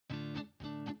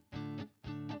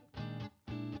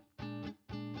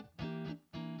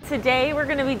Today we're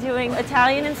going to be doing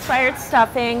Italian-inspired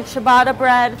stuffing, ciabatta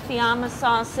bread, fiamma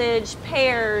sausage,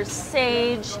 pears,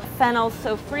 sage, fennel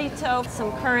soffritto,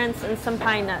 some currants, and some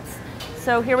pine nuts.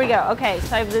 So here we go. Okay,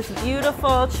 so I have this beautiful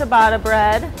ciabatta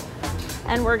bread,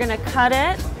 and we're going to cut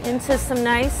it into some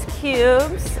nice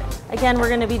cubes. Again, we're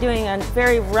going to be doing a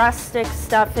very rustic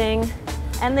stuffing.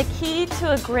 And the key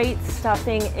to a great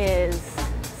stuffing is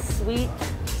sweet,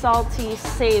 salty,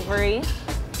 savory,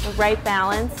 the right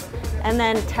balance, and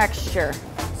then texture.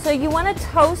 So you want to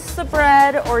toast the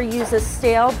bread or use a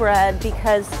stale bread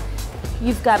because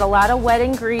you've got a lot of wet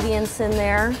ingredients in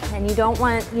there and you don't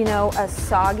want, a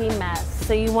soggy mess.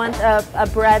 So you want a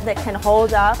bread that can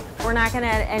hold up. We're not going to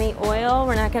add any oil.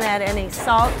 We're not going to add any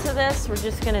salt to this. We're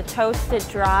just going to toast it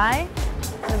dry.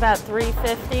 About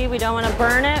 350. We don't want to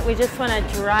burn it. We just want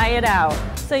to dry it out.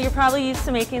 So you're probably used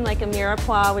to making like a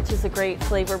mirepoix, which is a great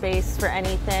flavor base for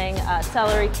anything,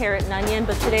 celery, carrot, and onion.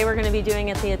 But today we're going to be doing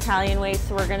it the Italian way.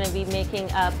 So we're going to be making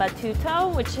a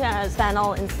battuto, which has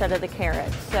fennel instead of the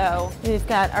carrot. So we've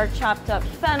got our chopped up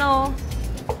fennel,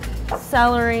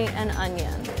 celery, and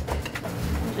onion.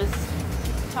 Just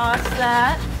toss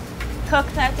that, cook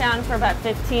that down for about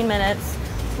 15 minutes.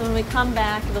 So when we come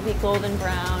back, it'll be golden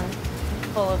brown,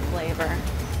 full of flavor.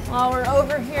 While we're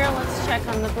over here, let's check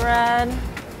on the bread.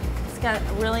 It's got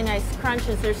really nice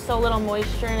crunches. There's still a little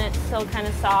moisture in it, still kind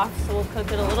of soft, so we'll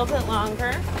cook it a little bit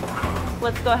longer.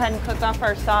 Let's go ahead and cook off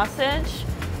our sausage.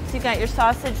 So you've got your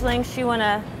sausage links. You want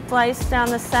to slice down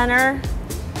the center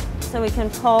so we can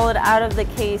pull it out of the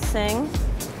casing.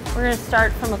 We're going to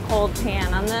start from a cold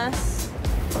pan on this.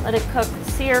 Let it cook,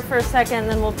 sear for a second, and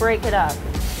then we'll break it up.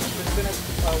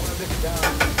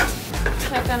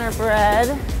 Check on our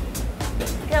bread.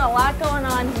 Got a lot going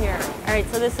on here. All right,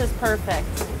 so this is perfect.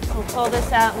 We'll pull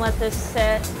this out and let this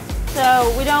sit.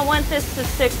 So we don't want this to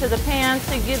stick to the pan.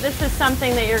 So this is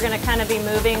something that you're going to kind of be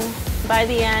moving. By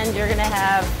the end, you're going to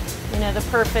have, the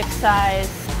perfect size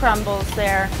crumbles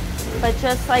there. But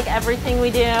just like everything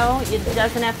we do, it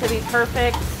doesn't have to be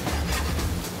perfect.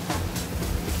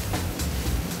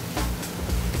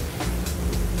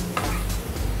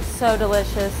 So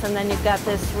delicious, and then you've got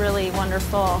this really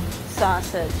wonderful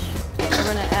sausage.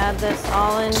 We're going to add this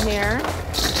all in here.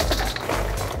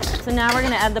 So now we're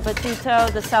going to add the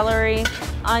battuto, the celery,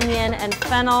 onion, and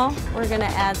fennel. We're going to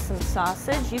add some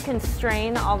sausage. You can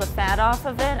strain all the fat off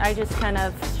of it. I just kind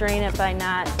of strain it by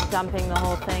not dumping the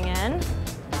whole thing in.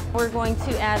 We're going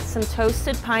to add some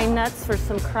toasted pine nuts for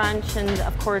some crunch and,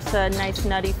 of course, a nice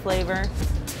nutty flavor.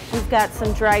 We've got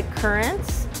some dried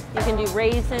currants. You can do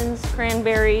raisins,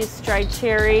 cranberries, dried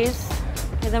cherries.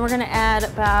 Okay, then we're going to add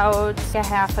about a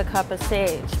half a cup of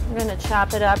sage. We're going to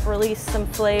chop it up, release some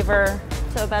flavor,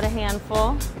 so about a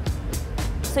handful.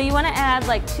 So you want to add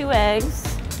like 2 eggs,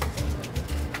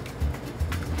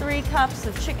 3 cups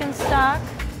of chicken stock.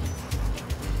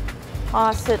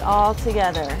 Toss it all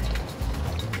together.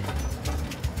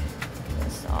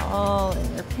 This all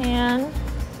in your pan.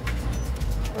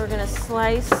 We're going to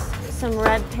slice some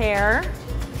red pear.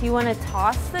 If you want to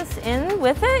toss this in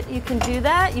with it, you can do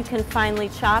that. You can finely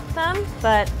chop them,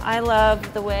 but I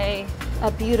love the way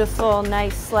a beautiful,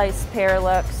 nice sliced pear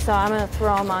looks, so I'm going to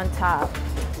throw them on top.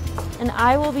 And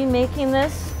I will be making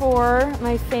this for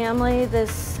my family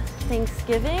this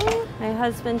Thanksgiving. My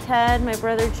husband Ted, my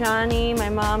brother Johnny, my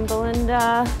mom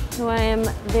Belinda, who I am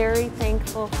very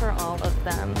thankful for all of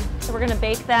them. So we're going to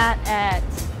bake that at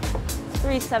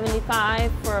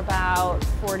 375 for about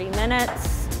 40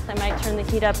 minutes. I might turn the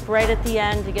heat up right at the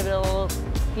end to give it a little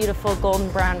beautiful golden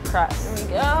brown crust. There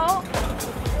we go.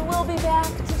 And we'll be back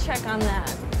to check on that.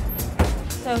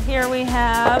 So here we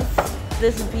have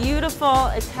this beautiful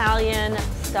Italian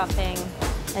stuffing.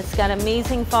 It's got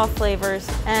amazing fall flavors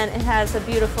and it has a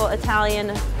beautiful Italian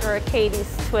or a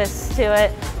Katie's twist to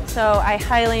it. So I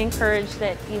highly encourage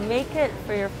that you make it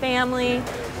for your family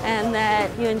and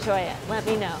that you enjoy it. Let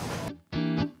me know.